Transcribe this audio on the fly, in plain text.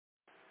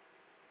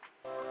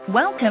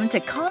Welcome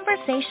to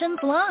Conversations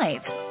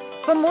Live.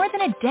 For more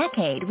than a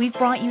decade, we've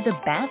brought you the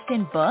best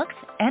in books,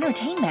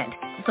 entertainment,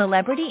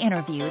 celebrity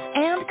interviews,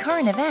 and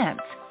current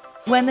events.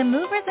 When the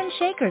movers and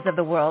shakers of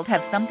the world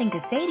have something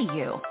to say to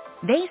you,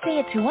 they say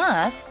it to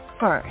us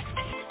first.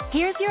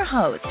 Here's your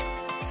host,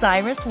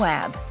 Cyrus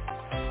Webb.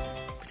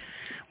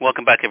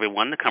 Welcome back,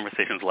 everyone, to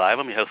Conversations Live.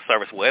 I'm your host,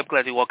 Cyrus Webb.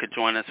 Glad you all could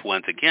join us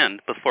once again.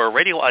 But for our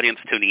radio audience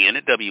tuning in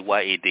at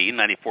WYAD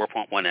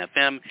 94.1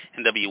 FM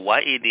and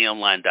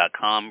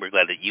WYADonline.com, we're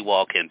glad that you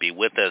all can be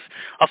with us.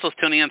 Also,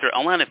 tuning in to our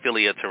online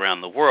affiliates around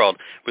the world,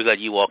 we're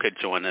glad you all could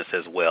join us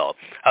as well.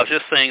 I was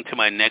just saying to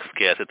my next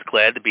guest, it's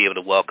glad to be able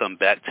to welcome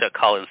back Chuck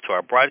Collins to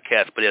our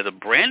broadcast, but he has a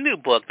brand new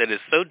book that is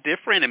so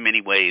different in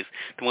many ways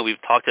than what we've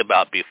talked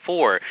about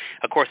before.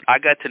 Of course, I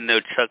got to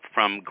know Chuck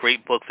from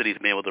great books that he's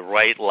been able to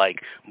write,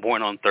 like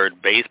Born on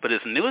Third Base, but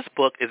his newest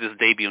book is his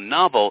debut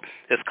novel.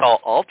 It's called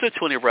Altar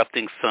to an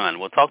Erupting Sun.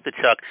 We'll talk to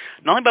Chuck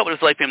not only about what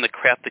it's like for him to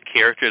craft the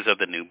characters of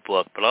the new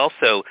book, but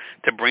also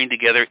to bring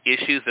together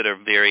issues that are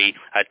very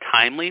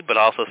timely, but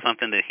also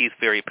something that he's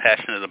very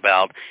passionate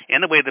about,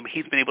 and the way that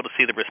he's been able to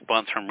see the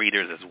response from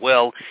readers as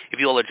well. If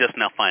you all are just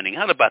now finding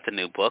out about the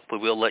new book, we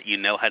will let you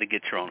know how to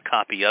get your own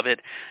copy of it.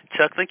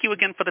 Chuck, thank you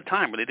again for the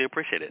time. Really do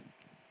appreciate it.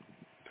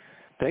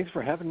 Thanks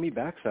for having me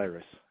back,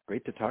 Cyrus.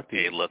 Great to talk to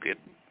you.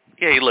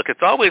 Hey, look, it's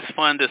always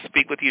fun to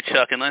speak with you,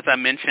 Chuck, and as I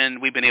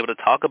mentioned, we've been able to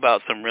talk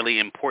about some really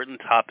important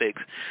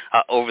topics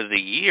over the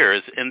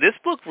years, and this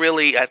book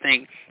really, I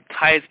think,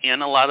 ties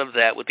in a lot of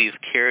that with these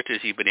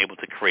characters you've been able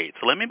to create.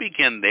 So let me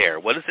begin there.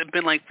 What has it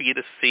been like for you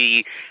to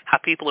see how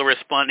people are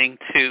responding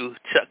to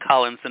Chuck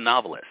Collins, the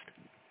novelist?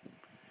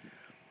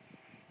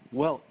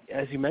 Well,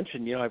 as you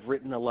mentioned, I've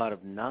written a lot of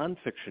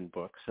nonfiction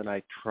books, and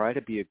I try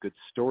to be a good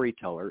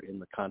storyteller in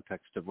the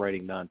context of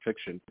writing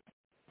nonfiction.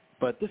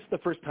 But this is the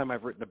first time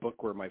I've written a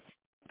book where my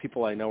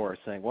people I know are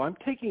saying, well, I'm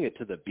taking it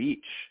to the beach.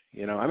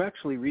 I'm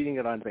actually reading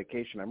it on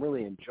vacation. I'm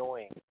really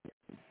enjoying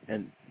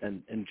and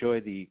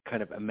enjoy the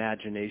kind of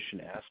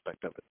imagination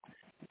aspect of it.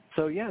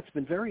 So, yeah, it's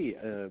been very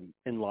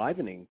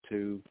enlivening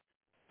to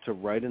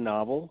write a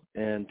novel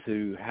and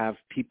to have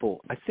people,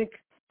 I think,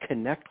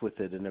 connect with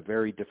it in a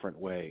very different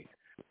way.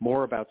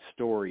 More about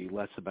story,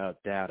 less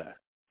about data.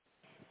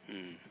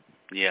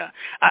 Yeah,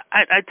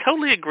 I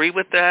totally agree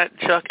with that,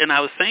 Chuck, and I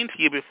was saying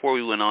to you before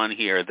we went on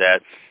here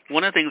that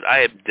one of the things I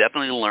have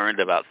definitely learned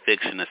about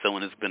fiction as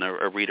someone who's been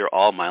a reader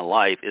all my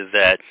life is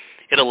that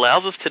it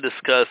allows us to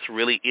discuss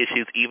really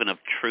issues even of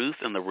truth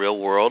in the real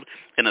world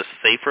in a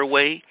safer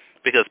way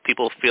because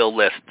people feel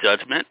less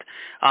judgment,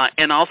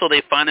 and also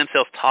they find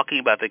themselves talking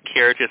about the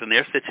characters and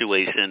their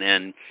situation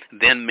and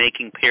then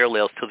making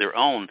parallels to their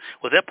own.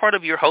 Was that part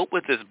of your hope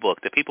with this book,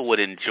 that people would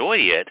enjoy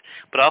it,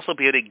 but also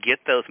be able to get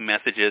those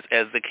messages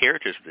as the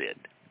characters did?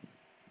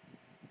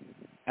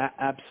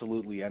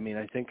 Absolutely. I mean,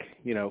 I think,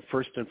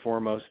 first and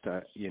foremost,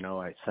 I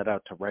set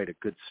out to write a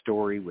good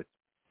story with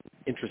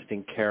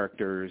interesting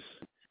characters,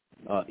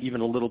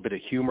 even a little bit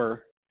of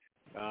humor.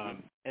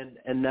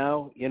 And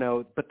now,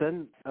 but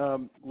then,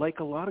 like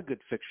a lot of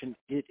good fiction,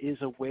 it is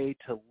a way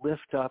to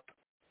lift up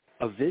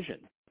a vision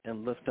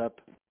and lift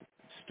up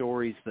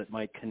stories that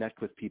might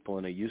connect with people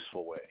in a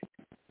useful way.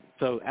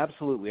 So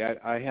absolutely,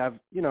 I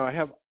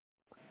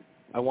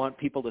want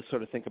people to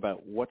sort of think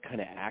about what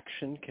kind of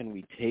action can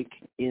we take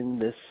in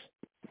this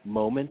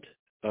moment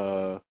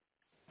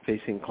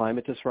facing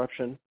climate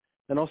disruption,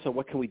 and also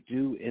what can we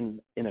do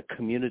in a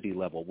community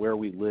level where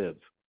we live.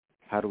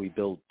 How do we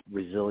build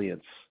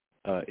resilience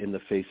in the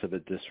face of a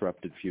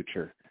disrupted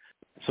future?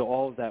 So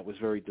all of that was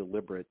very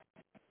deliberate,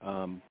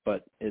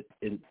 but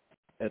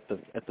at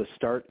the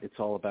start, it's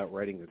all about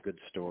writing a good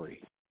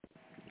story.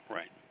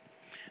 Right.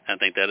 I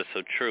think that is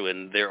so true,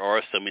 and there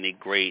are so many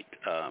great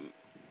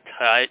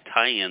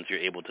tie-ins you're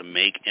able to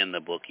make in the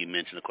book. You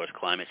mentioned, of course,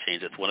 climate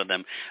change. That's one of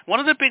them.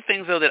 One of the big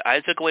things, though, that I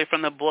took away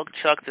from the book,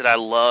 Chuck, that I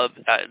love,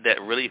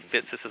 that really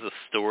fits this as a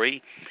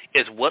story,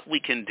 is what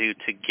we can do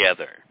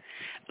together.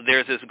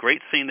 There's this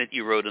great scene that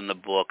you wrote in the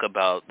book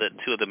about the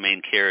two of the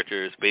main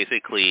characters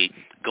basically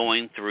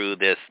going through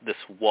this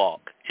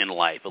walk in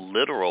life, a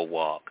literal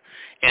walk.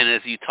 And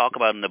as you talk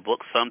about in the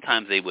book,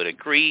 sometimes they would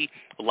agree.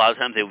 A lot of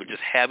times they would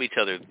just have each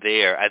other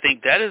there. I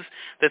think that is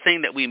the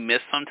thing that we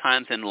miss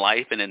sometimes in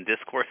life and in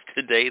discourse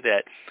today,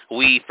 that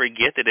we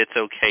forget that it's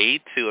okay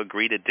to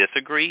agree to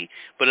disagree,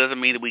 but it doesn't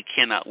mean that we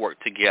cannot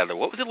work together.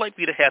 What was it like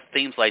for you to have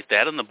themes like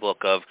that in the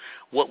book of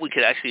what we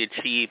could actually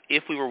achieve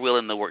if we were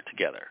willing to work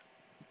together?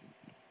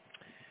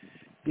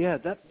 Yeah,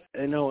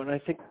 and I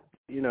think,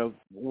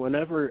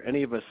 whenever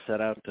any of us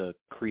set out to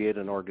create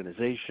an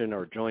organization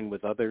or join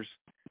with others,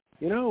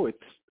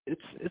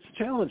 it's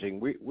challenging.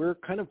 We're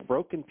kind of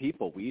broken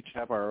people. We each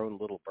have our own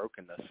little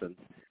brokenness.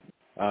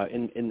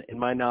 And in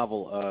my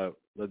novel,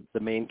 the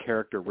main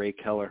character, Ray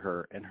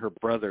Kelleher, and her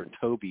brother,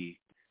 Toby,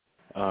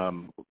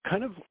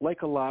 kind of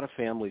like a lot of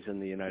families in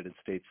the United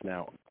States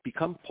now,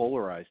 become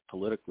polarized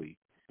politically,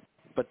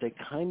 but they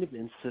kind of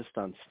insist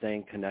on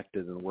staying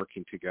connected and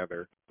working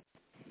together.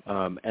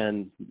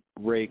 And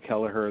Ray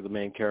Kelleher, the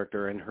main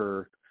character, and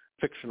her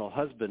fictional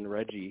husband,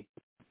 Reggie,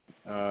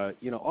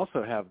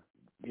 also have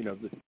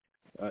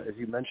as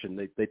you mentioned,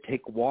 they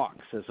take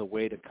walks as a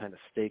way to kind of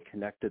stay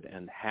connected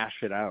and hash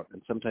it out.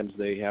 And sometimes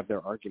they have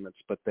their arguments,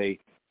 but they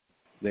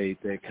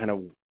kind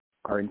of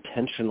are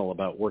intentional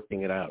about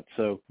working it out.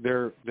 So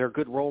they're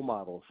good role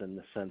models in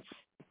the sense,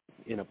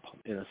 in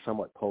a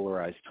somewhat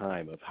polarized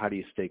time of how do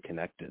you stay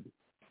connected.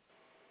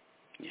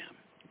 Yeah.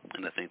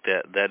 And I think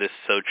that is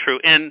so true.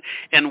 And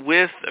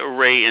with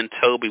Ray and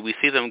Toby, we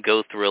see them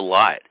go through a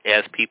lot,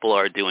 as people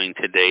are doing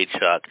today,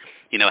 Chuck,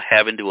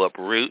 having to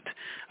uproot,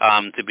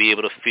 to be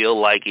able to feel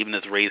like, even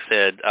as Ray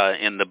said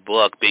in the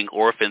book, being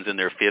orphans in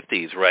their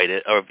 50s, right?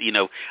 I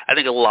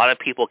think a lot of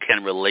people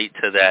can relate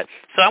to that.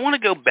 So I want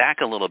to go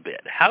back a little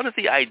bit. How does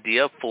the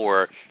idea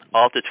for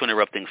Alta to an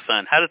Erupting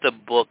Sun, how did the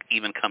book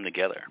even come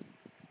together?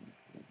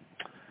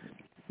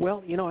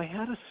 Well, I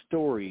had a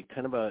story,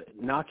 kind of a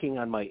knocking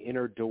on my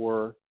inner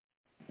door,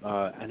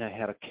 and I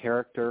had a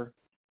character,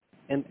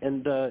 and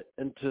to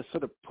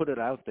sort of put it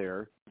out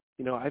there,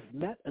 I've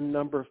met a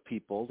number of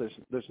people.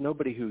 There's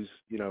nobody who's,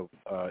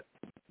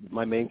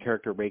 my main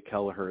character, Ray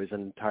Kelleher, is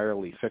an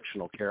entirely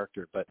fictional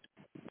character, but,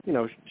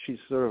 she's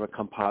sort of a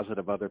composite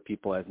of other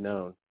people I've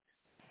known.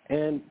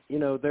 And,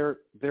 there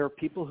are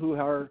people who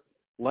are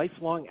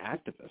lifelong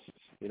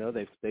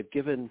activists. They've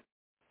given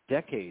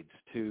decades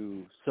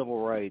to civil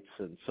rights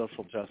and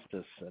social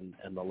justice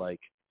and the like.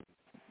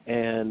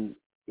 And,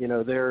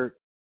 they're,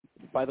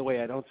 by the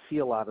way, I don't see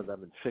a lot of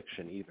them in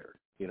fiction either,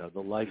 the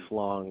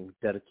lifelong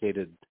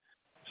dedicated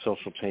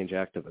social change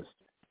activists.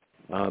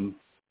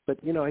 But,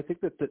 I think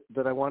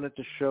that I wanted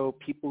to show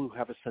people who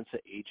have a sense of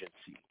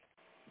agency,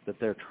 that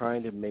they're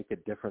trying to make a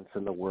difference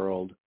in the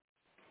world.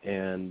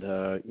 And,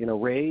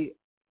 Ray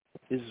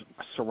is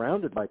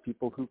surrounded by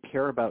people who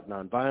care about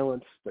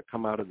nonviolence, that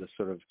come out of the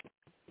sort of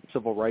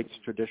civil rights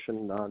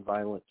tradition,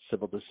 nonviolent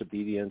civil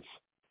disobedience.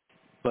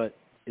 But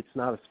it's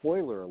not a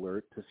spoiler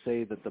alert to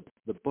say that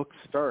the book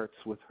starts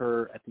with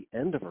her at the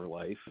end of her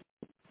life,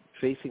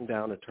 facing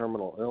down a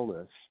terminal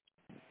illness,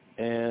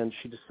 and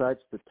she decides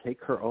to take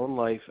her own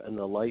life and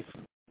the life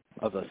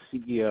of a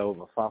CEO of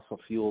a fossil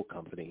fuel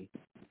company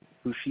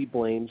who she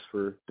blames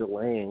for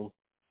delaying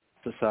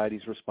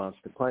society's response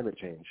to climate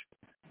change.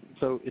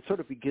 So it sort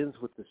of begins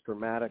with this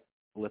dramatic,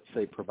 let's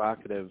say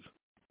provocative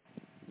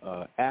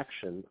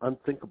action,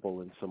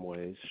 unthinkable in some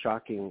ways,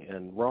 shocking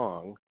and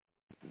wrong.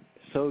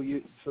 So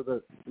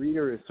the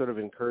reader is sort of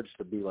encouraged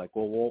to be like,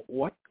 well,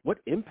 what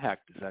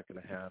impact is that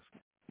going to have,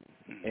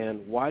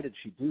 and why did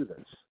she do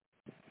this?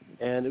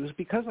 And it was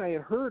because I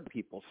had heard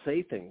people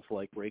say things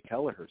like Ray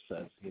Kelleher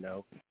says,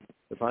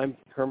 if I'm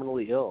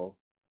terminally ill,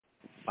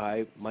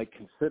 I might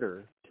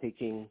consider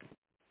taking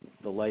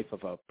the life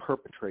of a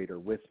perpetrator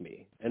with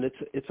me. And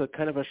it's a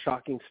kind of a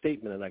shocking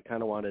statement, and I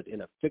kind of wanted,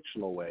 in a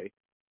fictional way,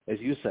 as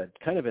you said,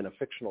 kind of in a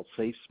fictional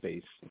safe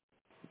space,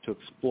 to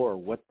explore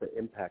what the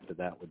impact of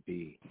that would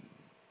be.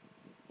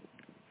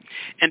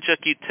 And Chuck,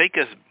 you take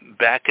us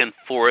back and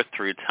forth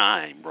through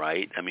time,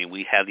 right? I mean,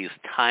 we have these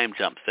time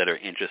jumps that are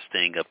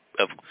interesting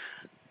of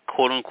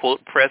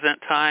quote-unquote present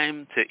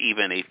time to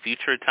even a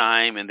future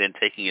time, and then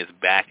taking us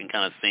back and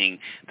kind of seeing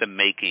the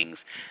makings.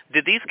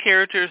 Did these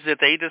characters, did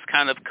they just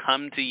kind of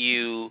come to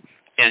you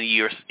and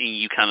you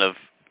kind of,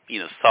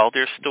 saw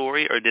their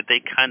story, or did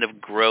they kind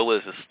of grow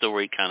as the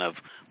story kind of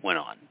went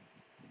on?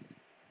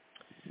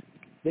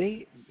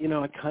 They,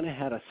 I kind of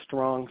had a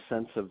strong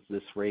sense of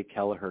this Ray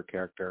Kelleher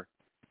character,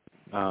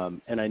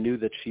 and I knew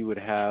that she would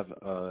have,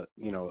 a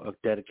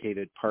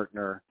dedicated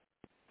partner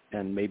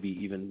and maybe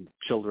even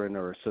children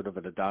or sort of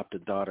an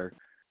adopted daughter.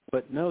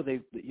 But no,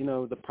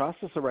 the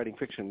process of writing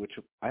fiction, which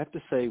I have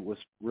to say was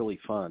really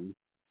fun,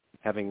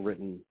 having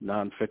written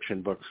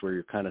nonfiction books where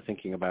you're kind of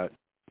thinking about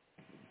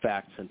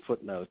facts and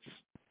footnotes,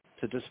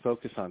 to just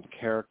focus on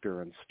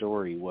character and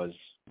story was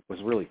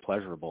really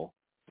pleasurable.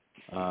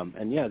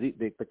 And yeah,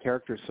 the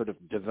characters sort of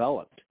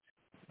developed.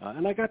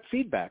 And I got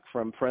feedback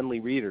from friendly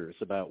readers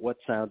about what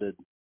sounded,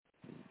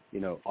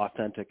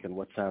 authentic and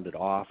what sounded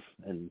off.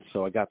 And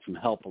so I got some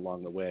help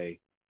along the way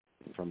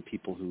from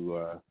people who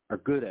are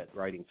good at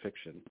writing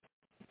fiction.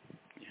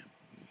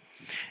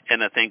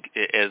 And I think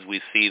as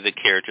we see the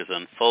characters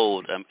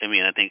unfold,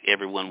 I think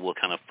everyone will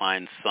kind of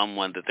find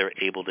someone that they're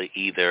able to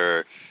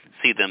either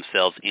see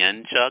themselves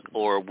in, Chuck,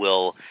 or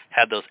will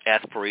have those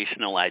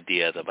aspirational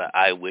ideas about,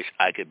 I wish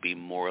I could be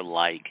more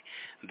like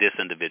this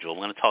individual. I'm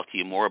going to talk to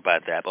you more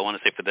about that, but I want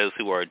to say for those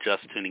who are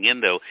just tuning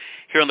in, though,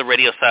 here on the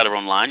radio side or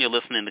online, you're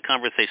listening to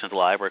Conversations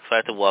Live. We're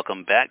excited to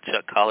welcome back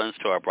Chuck Collins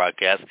to our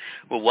broadcast.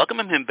 We're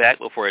welcoming him back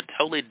for a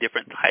totally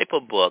different type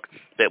of book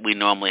that we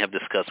normally have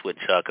discussed with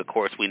Chuck. Of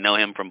course, we know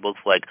him from books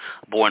like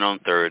Born on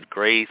Third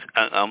Base,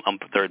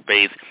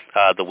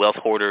 The Wealth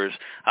Hoarders,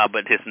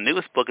 but his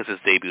newest book is his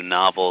debut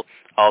novel,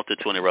 Alta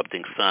to an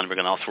Erupting Sun. We're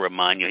going to also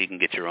remind you can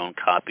get your own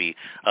copy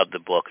of the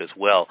book as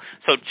well.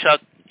 So,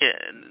 Chuck,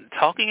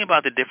 talking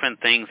about the different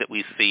things that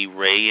we see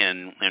Ray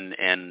and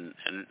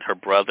her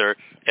brother,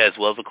 as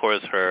well as, of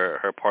course,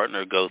 her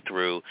partner go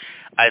through,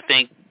 I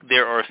think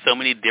there are so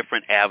many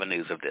different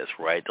avenues of this,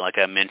 right? Like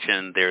I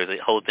mentioned, there's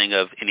a whole thing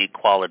of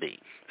inequality.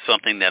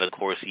 something that, of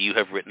course, you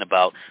have written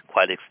about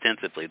quite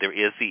extensively. There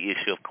is the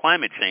issue of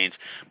climate change,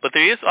 but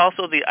there is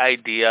also the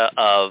idea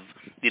of,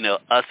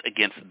 us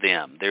against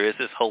them. There is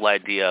this whole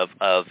idea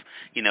of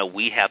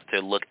we have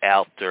to look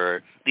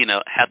after,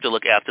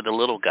 the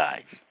little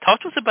guy.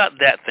 Talk to us about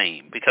that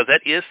theme, because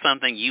that is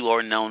something you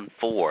are known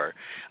for,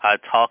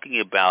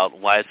 talking about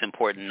why it's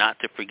important not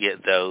to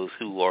forget those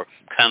who are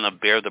kind of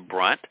bear the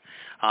brunt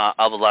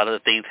of a lot of the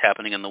things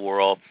happening in the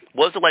world.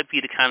 What's it like for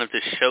you to kind of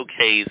just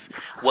showcase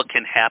what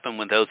can happen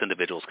when those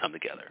individuals come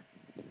together?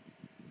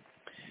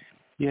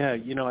 Yeah,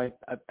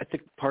 I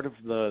think part of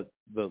the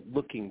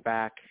looking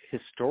back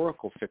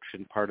historical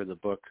fiction part of the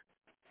book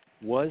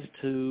was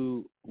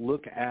to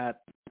look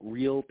at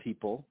real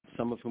people,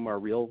 some of whom are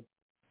real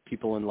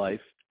people in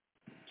life,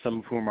 some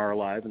of whom are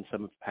alive and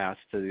some have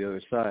passed to the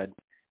other side,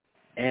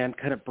 and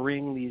kind of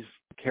bring these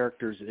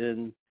characters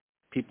in,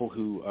 people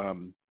who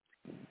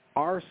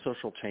are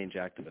social change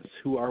activists,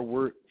 who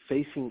are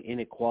facing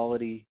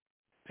inequality,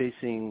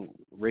 facing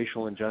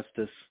racial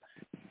injustice.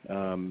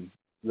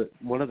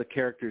 One of the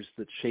characters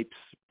that shapes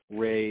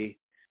Ray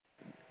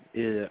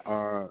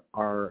are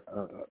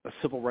a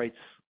civil rights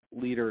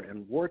leader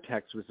and war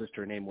tax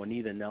resistor named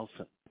Juanita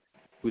Nelson,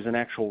 who's an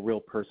actual real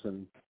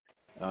person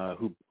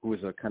who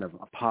is a kind of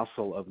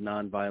apostle of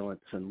nonviolence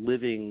and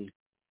living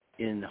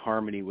in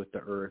harmony with the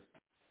earth.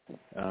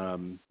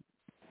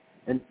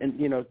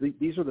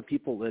 These are the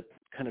people that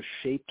kind of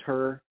shaped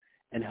her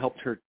and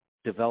helped her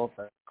develop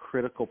a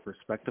critical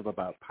perspective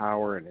about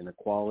power and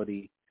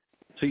inequality.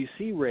 So you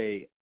see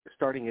Ray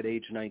starting at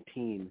age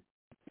 19,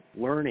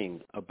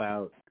 learning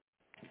about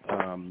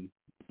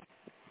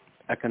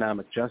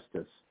economic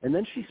justice. And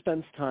then she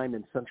spends time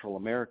in Central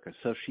America.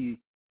 So she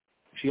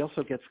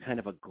also gets kind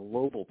of a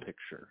global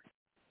picture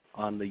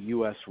on the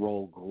U.S.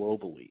 role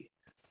globally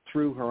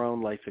through her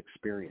own life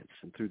experience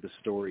and through the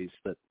stories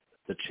that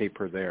shape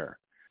her there.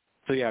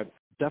 So yeah,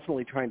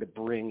 definitely trying to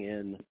bring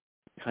in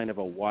kind of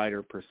a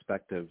wider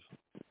perspective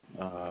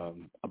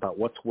about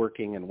what's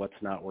working and what's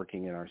not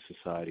working in our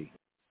society.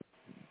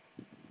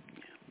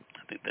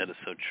 I think that is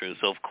so true.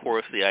 So, of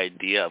course, the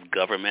idea of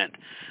government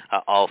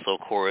also,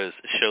 of course,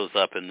 shows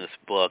up in this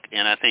book.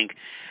 And I think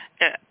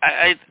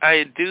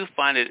I do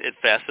find it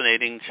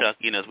fascinating, Chuck,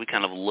 as we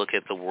kind of look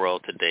at the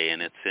world today,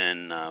 and it's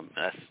in,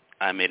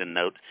 I made a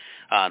note,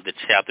 the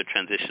chapter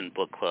Transition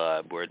Book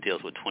Club, where it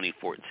deals with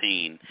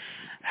 2014,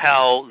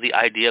 how the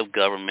idea of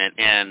government,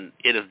 and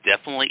it has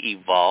definitely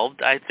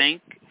evolved, I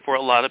think, for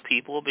a lot of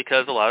people,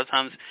 because a lot of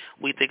times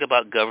we think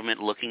about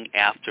government looking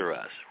after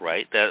us,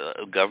 right?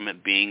 That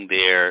government being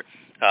there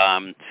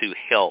to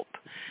help.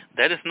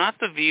 That is not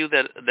the view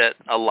that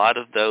a lot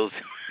of those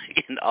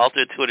in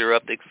Alter to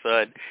Erupting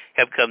Sun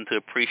have come to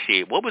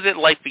appreciate. What was it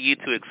like for you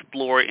to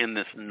explore in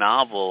this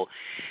novel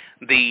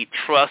the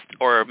trust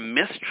or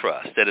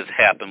mistrust that has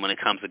happened when it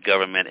comes to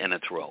government and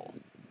its role?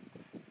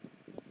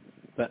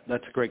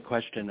 That's a great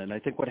question, and I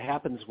think what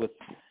happens with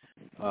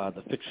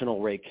the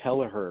fictional Ray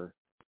Kelleher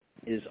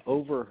is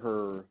over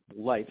her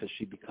life as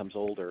she becomes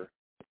older,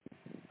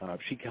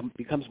 she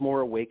becomes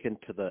more awakened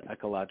to the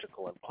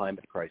ecological and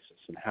climate crisis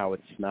and how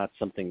it's not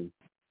something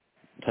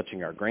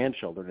touching our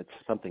grandchildren, it's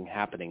something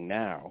happening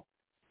now.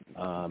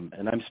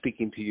 And I'm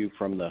speaking to you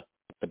from the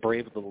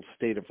brave little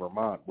state of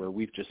Vermont, where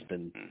we've just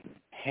been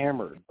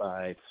hammered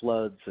by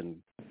floods, and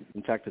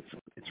in fact,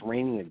 it's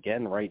raining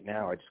again right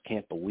now. I just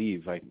can't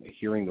believe I'm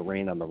hearing the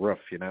rain on the roof,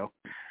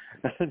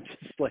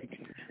 just like,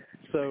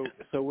 so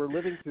we're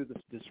living through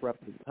this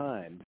disrupted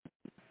time,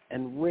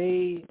 and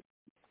Ray,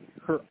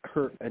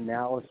 her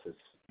analysis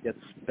gets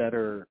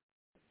better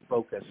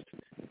focused.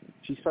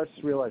 She starts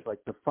to realize, like,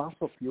 the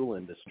fossil fuel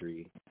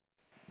industry,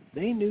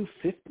 they knew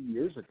 50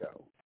 years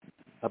ago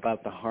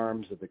about the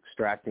harms of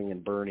extracting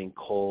and burning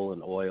coal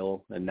and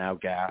oil and now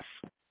gas,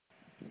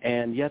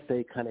 and yet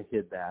they kind of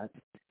hid that,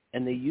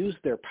 and they used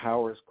their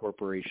powers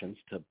corporations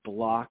to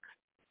block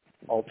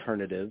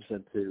alternatives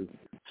and to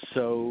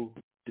sow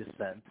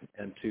dissent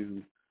and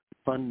to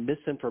fund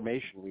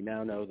misinformation. We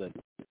now know that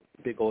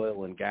big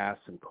oil and gas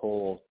and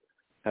coal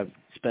have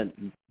spent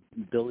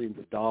billions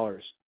of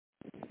dollars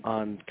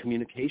on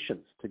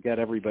communications to get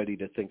everybody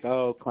to think,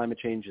 oh, climate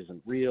change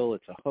isn't real,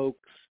 it's a hoax,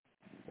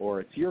 or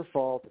it's your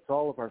fault, it's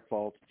all of our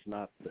fault, it's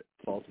not the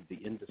fault of the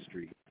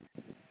industry.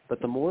 But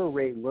the more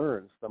Ray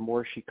learns, the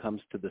more she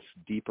comes to this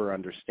deeper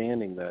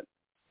understanding that,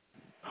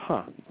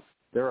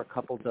 there are a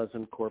couple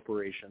dozen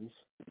corporations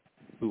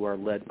who are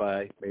led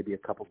by maybe a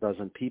couple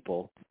dozen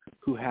people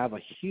who have a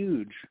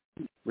huge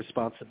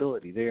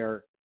responsibility. They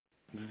are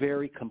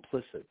very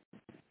complicit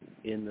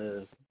in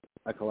the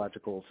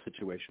ecological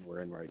situation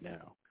we're in right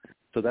now.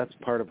 So that's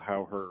part of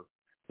how her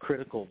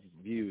critical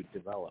view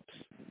develops.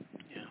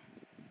 Yeah.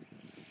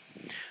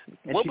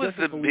 And what she was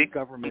doesn't the believe big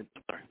government?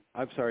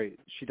 I'm sorry.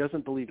 She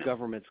doesn't believe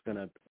government's going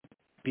to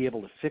be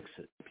able to fix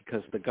it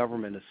because the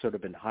government has sort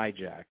of been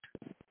hijacked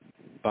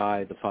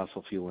by the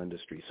fossil fuel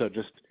industry. So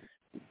just,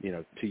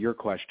 to your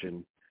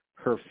question,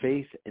 her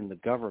faith in the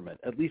government,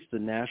 at least the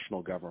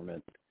national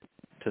government,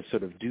 to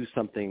sort of do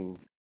something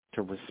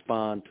to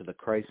respond to the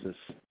crisis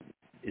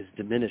is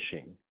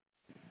diminishing.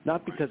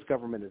 not because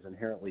government is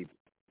inherently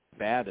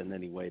bad in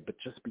any way, but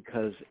just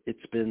because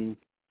it's been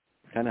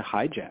kind of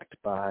hijacked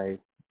by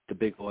the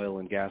big oil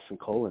and gas and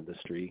coal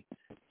industry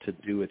to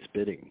do its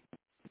bidding.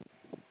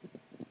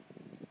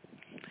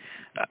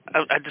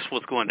 I just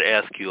was going to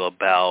ask you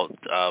about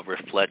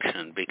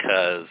reflection,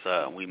 because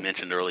we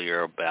mentioned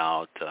earlier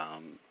about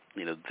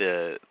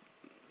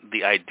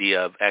the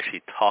idea of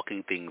actually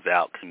talking things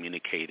out,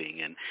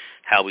 communicating, and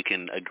how we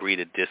can agree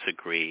to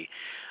disagree.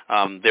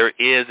 There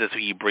is, as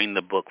you bring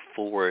the book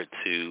forward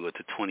to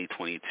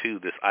 2022,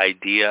 this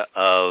idea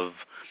of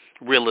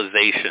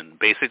realization,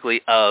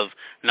 basically, of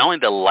not only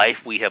the life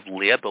we have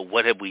lived, but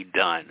what have we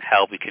done,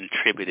 how have we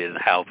contributed, and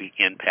how have we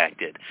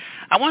impacted.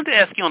 I wanted to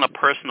ask you on a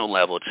personal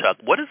level, Chuck,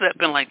 what has that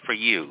been like for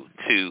you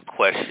to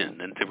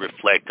question and to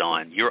reflect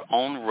on your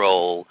own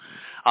role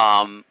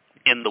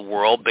in the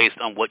world based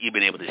on what you've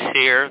been able to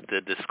share,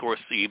 the discourse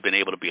that you've been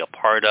able to be a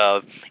part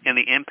of, and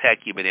the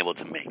impact you've been able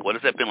to make? What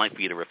has that been like for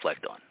you to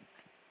reflect on?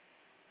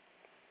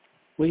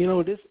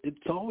 Well,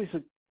 it's always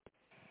a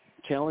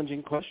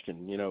challenging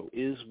question.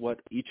 Is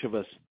what each of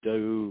us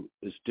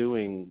is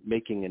doing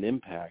making an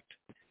impact?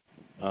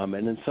 And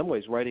in some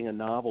ways, writing a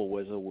novel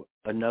was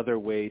another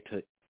way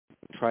to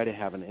try to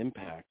have an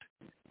impact.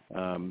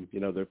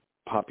 The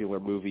popular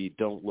movie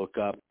Don't Look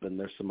Up, and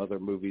there's some other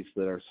movies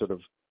that are sort of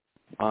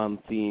on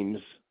themes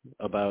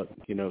about,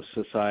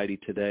 society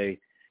today.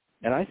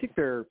 And I think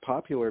they're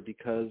popular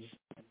because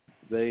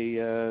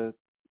they're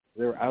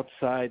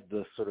outside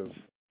the sort of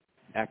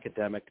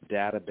academic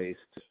data-based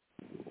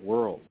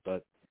world.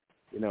 But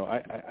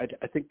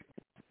I think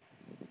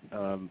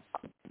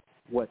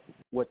what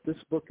this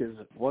book is,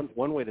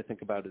 one way to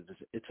think about it is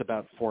it's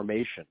about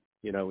formation.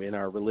 In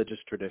our religious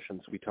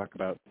traditions, we talk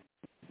about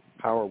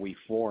how are we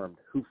formed,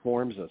 who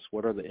forms us,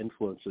 what are the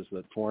influences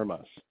that form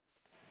us.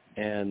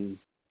 And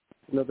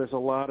there's a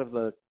lot of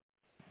the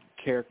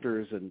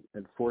characters and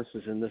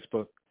forces in this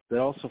book that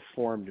also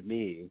formed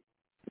me.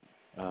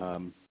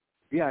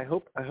 I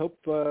hope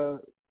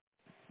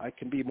I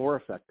can be more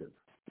effective.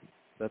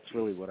 That's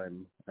really what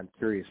I'm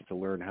curious to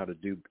learn how to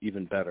do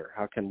even better.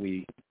 How can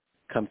we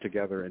come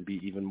together and be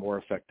even more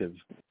effective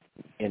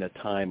in a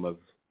time of,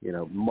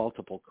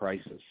 multiple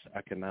crises,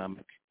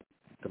 economic,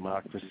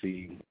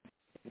 democracy,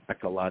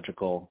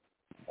 ecological?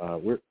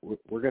 We're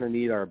going to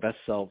need our best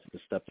selves to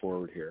step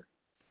forward here.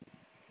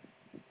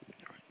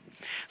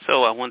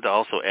 So I wanted to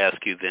also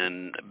ask you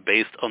then,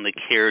 based on the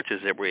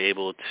characters that we're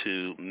able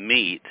to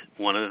meet,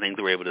 one of the things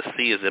that we're able to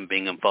see is them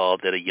being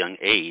involved at a young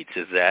age.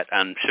 Is that,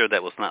 I'm sure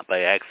that was not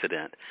by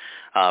accident,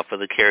 for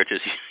the characters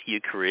you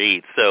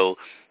create. So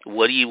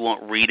what do you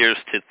want readers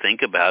to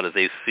think about as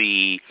they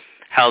see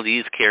how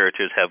these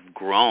characters have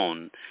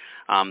grown,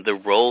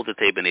 the role that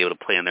they've been able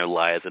to play in their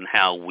lives, and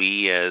how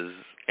we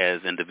as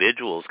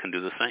individuals can do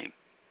the same?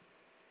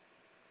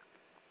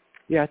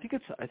 Yeah, I think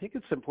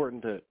it's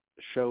important to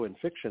show in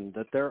fiction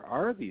that there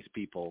are these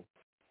people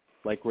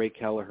like Ray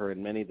Kelleher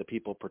and many of the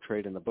people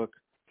portrayed in the book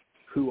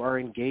who are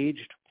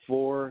engaged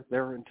for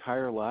their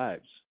entire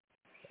lives.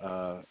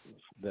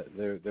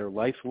 They're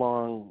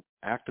lifelong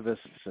activists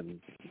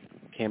and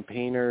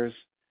campaigners.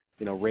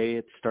 Ray,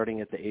 it's starting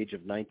at the age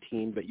of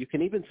 19, but you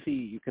can even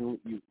see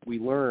we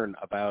learn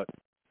about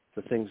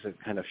the things that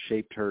kind of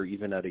shaped her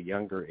even at a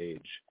younger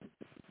age.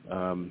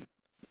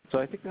 So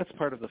I think that's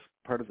part of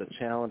the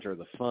challenge or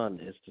the fun,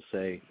 is to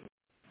say,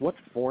 what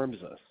forms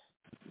us?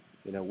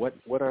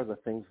 What are the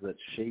things that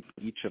shape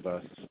each of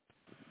us?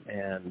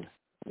 And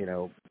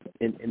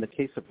in the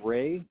case of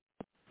Ray,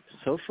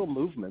 social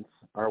movements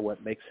are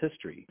what makes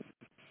history.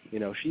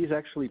 She's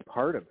actually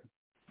part of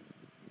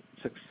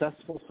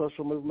successful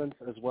social movements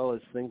as well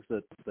as things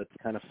that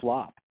kind of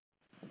flop.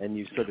 And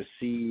you sort of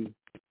see,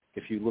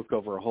 if you look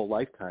over a whole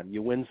lifetime,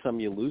 you win some,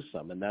 you lose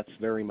some, and that's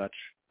very much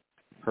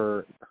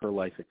her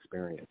life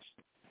experience.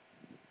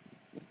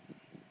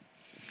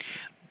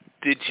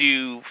 Did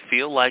you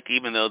feel like,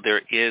 even though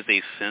there is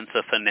a sense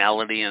of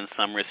finality in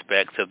some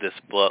respects of this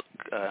book,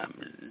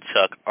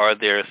 Chuck, are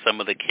there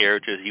some of the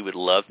characters you would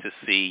love to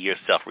see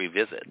yourself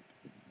revisit?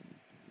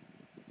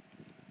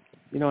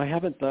 I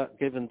haven't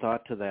given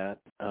thought to that.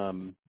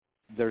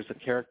 There's a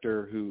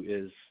character who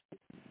is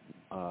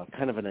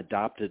kind of an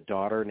adopted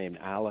daughter named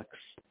Alex,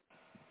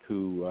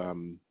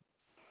 who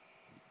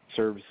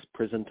serves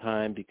prison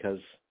time because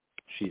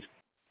she's,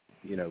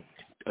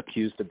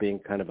 accused of being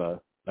kind of a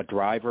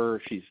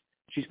driver.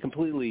 She's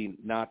completely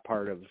not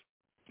part of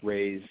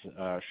Ray's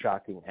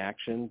shocking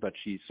action, but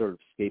she's sort of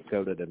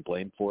scapegoated and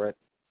blamed for it.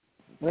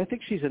 And I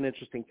think she's an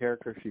interesting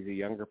character. She's a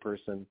younger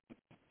person.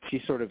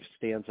 She sort of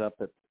stands up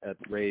at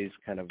Ray's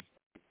kind of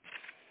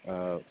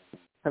a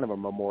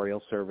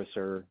memorial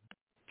servicer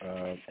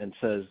and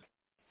says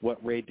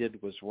what Ray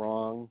did was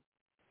wrong,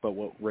 but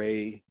what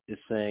Ray is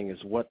saying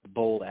is, what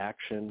bold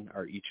action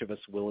are each of us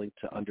willing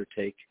to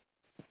undertake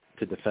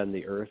to defend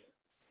the earth?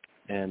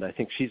 And I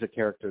think she's a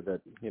character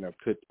that,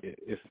 could,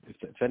 if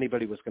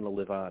anybody was going to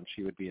live on,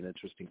 she would be an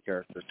interesting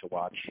character to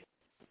watch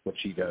what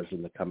she does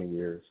in the coming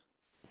years.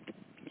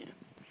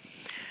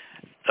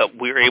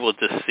 We're able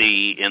to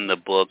see in the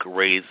book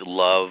Ray's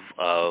love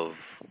of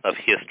of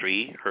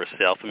history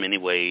herself in many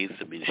ways.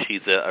 I mean,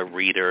 she's a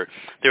reader.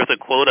 There's a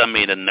quote I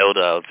made a note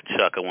of,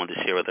 Chuck, I wanted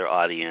to share with our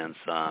audience,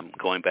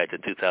 going back to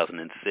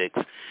 2006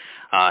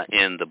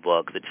 in the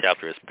book. The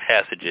chapter is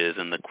Passages,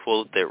 and the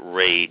quote that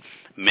Ray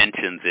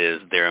mentions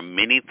is, "There are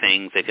many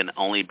things that can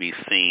only be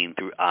seen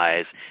through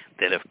eyes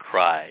that have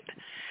cried."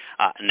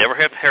 Never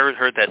have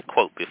heard that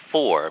quote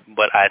before,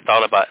 but I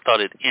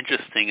thought it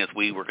interesting as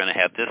we were going to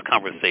have this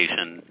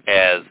conversation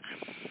as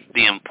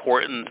the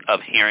importance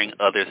of hearing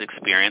others'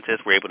 experiences.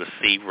 We're able to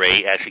see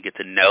Ray actually get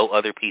to know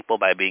other people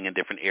by being in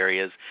different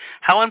areas.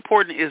 How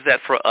important is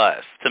that for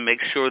us to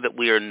make sure that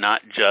we are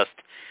not just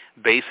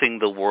basing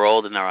the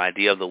world and our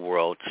idea of the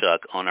world,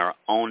 Chuck, on our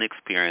own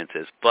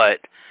experiences, but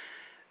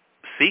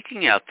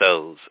seeking out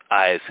those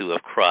eyes who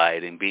have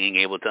cried and being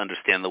able to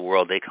understand the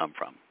world they come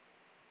from?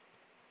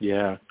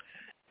 Yeah.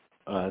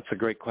 It's a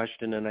great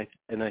question, and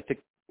I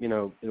think, you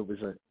know, it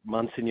was a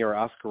Monsignor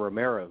Oscar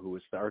Romero, who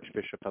was the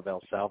Archbishop of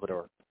El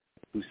Salvador,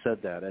 who said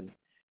that.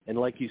 And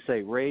like you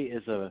say, Ray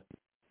is a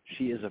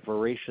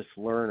voracious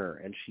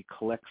learner, and she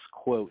collects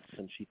quotes,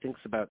 and she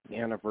thinks about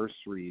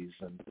anniversaries,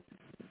 and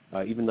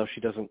even though she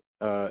doesn't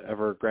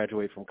ever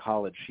graduate from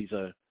college, she's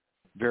a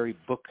very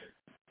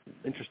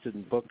interested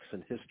in books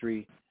and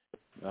history.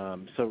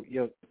 So, you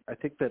know, I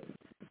think that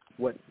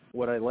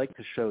what I like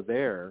to show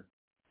there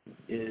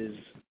is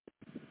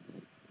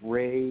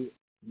Ray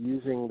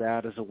using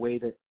that as a way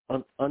to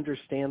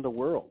understand the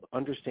world,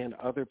 understand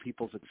other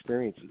people's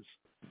experiences.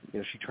 You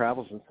know, she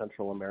travels in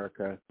Central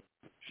America.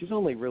 She's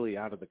only really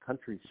out of the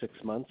country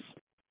 6 months,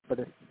 but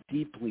it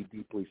deeply,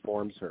 deeply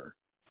forms her.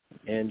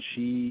 And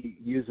she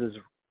uses,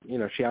 you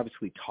know, she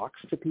obviously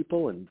talks to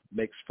people and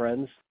makes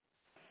friends,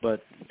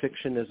 but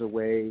fiction is a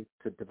way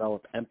to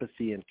develop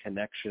empathy and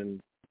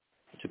connection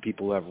to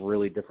people who have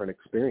really different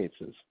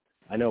experiences.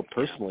 I know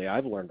personally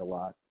I've learned a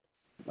lot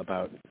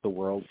about the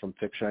world from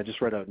fiction. I just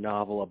read a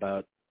novel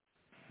about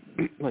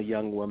a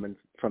young woman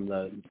from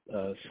the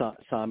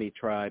Sami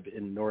tribe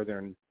in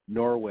northern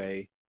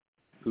Norway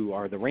who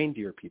are the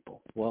reindeer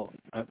people. Well,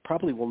 I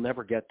probably will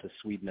never get to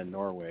Sweden and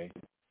Norway,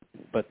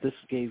 but this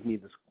gave me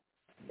this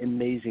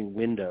amazing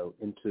window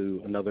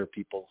into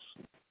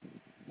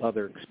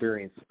other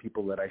experience,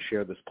 people that I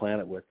share this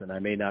planet with, and I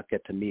may not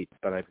get to meet,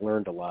 but I've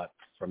learned a lot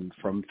from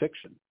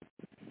fiction.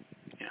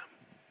 Yeah.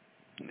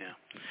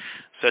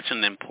 Such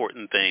an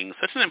important thing,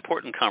 such an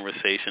important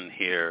conversation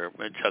here,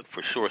 Chuck,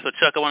 for sure. So,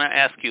 Chuck, I want to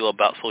ask you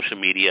about social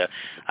media.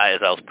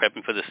 As I was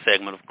prepping for this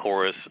segment, of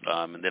course,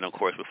 and then, of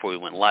course, before we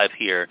went live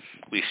here,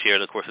 we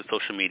shared, of course, the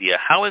social media.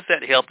 How has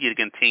that helped you to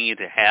continue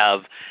to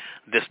have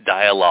this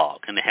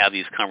dialogue and to have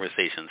these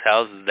conversations?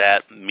 How has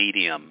that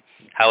medium,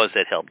 how has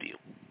that helped you?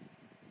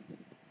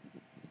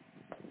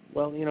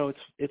 Well, you know,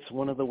 it's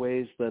one of the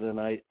ways that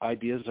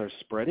ideas are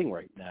spreading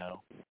right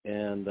now,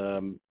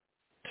 and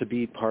to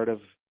be part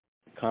of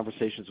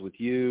conversations with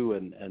you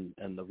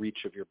and the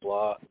reach of your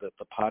blog,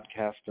 the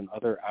podcast and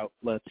other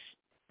outlets,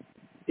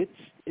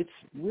 it's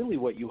really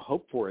what you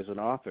hope for as an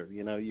author.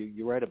 You know,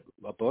 you write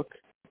a book,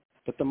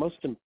 but the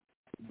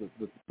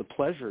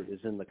pleasure is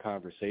in the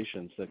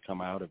conversations that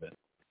come out of it.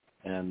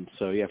 And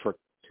so, yeah, for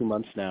 2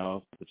 months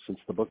now, since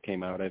the book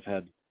came out, I've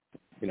had,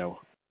 you know,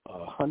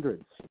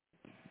 hundreds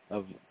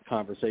of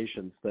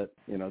conversations that,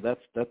 you know,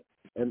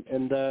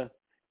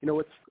 you know,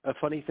 what's a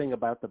funny thing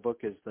about the book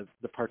is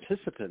the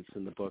participants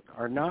in the book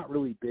are not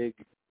really big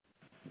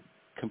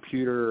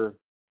computer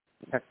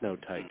techno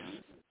types.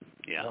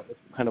 Yeah. That was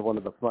kind of one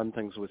of the fun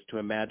things, was to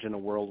imagine a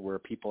world where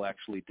people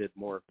actually did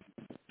more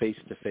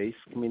face-to-face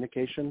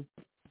communication.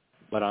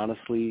 But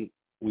honestly,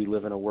 we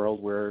live in a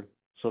world where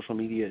social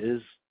media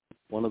is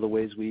one of the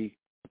ways we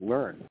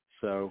learn.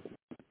 So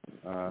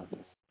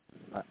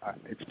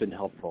it's been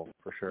helpful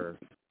for sure.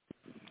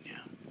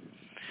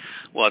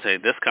 Well, I'll tell you,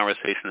 this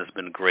conversation has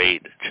been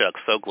great, Chuck.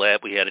 So glad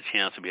we had a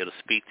chance to be able to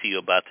speak to you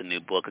about the new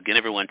book. Again,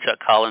 everyone, Chuck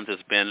Collins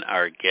has been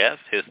our guest.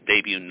 His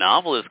debut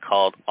novel is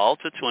called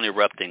Alter to an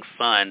Erupting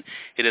Sun.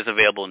 It is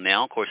available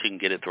now. Of course, you can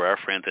get it through our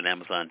friends at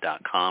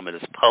Amazon.com. It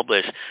is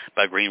published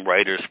by Green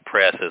Writers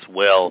Press as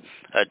well.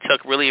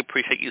 Chuck, really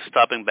appreciate you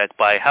stopping back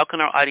by. How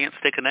can our audience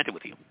stay connected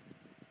with you?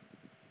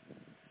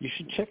 You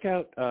should check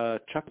out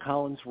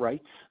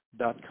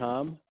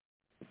chuckcollinswrites.com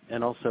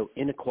and also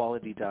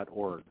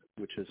inequality.org,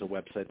 which is a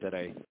website that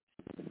I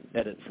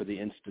edit for the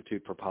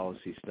Institute for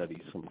Policy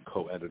Studies. I'm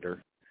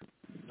co-editor.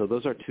 So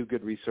those are two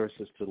good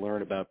resources to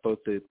learn about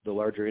both the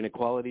larger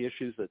inequality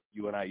issues that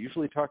you and I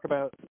usually talk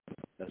about,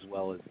 as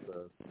well as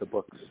the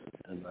books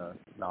and the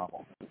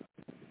novel.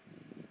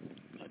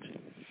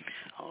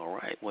 All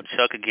right. Well,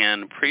 Chuck,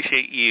 again,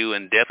 appreciate you,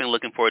 and definitely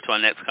looking forward to our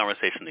next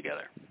conversation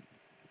together.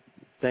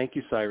 Thank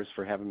you, Cyrus,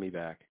 for having me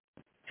back.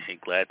 Hey,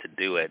 glad to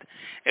do it.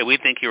 And we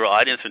thank your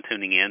audience for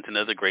tuning in to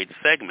another great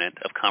segment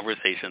of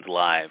Conversations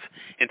Live.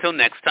 Until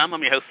next time,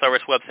 I'm your host,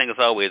 Cyrus Webb, saying as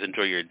always,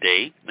 enjoy your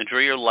day, enjoy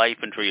your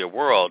life, enjoy your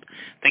world.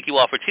 Thank you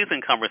all for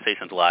choosing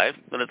Conversations Live.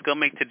 Let's go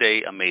make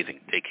today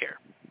amazing. Take care.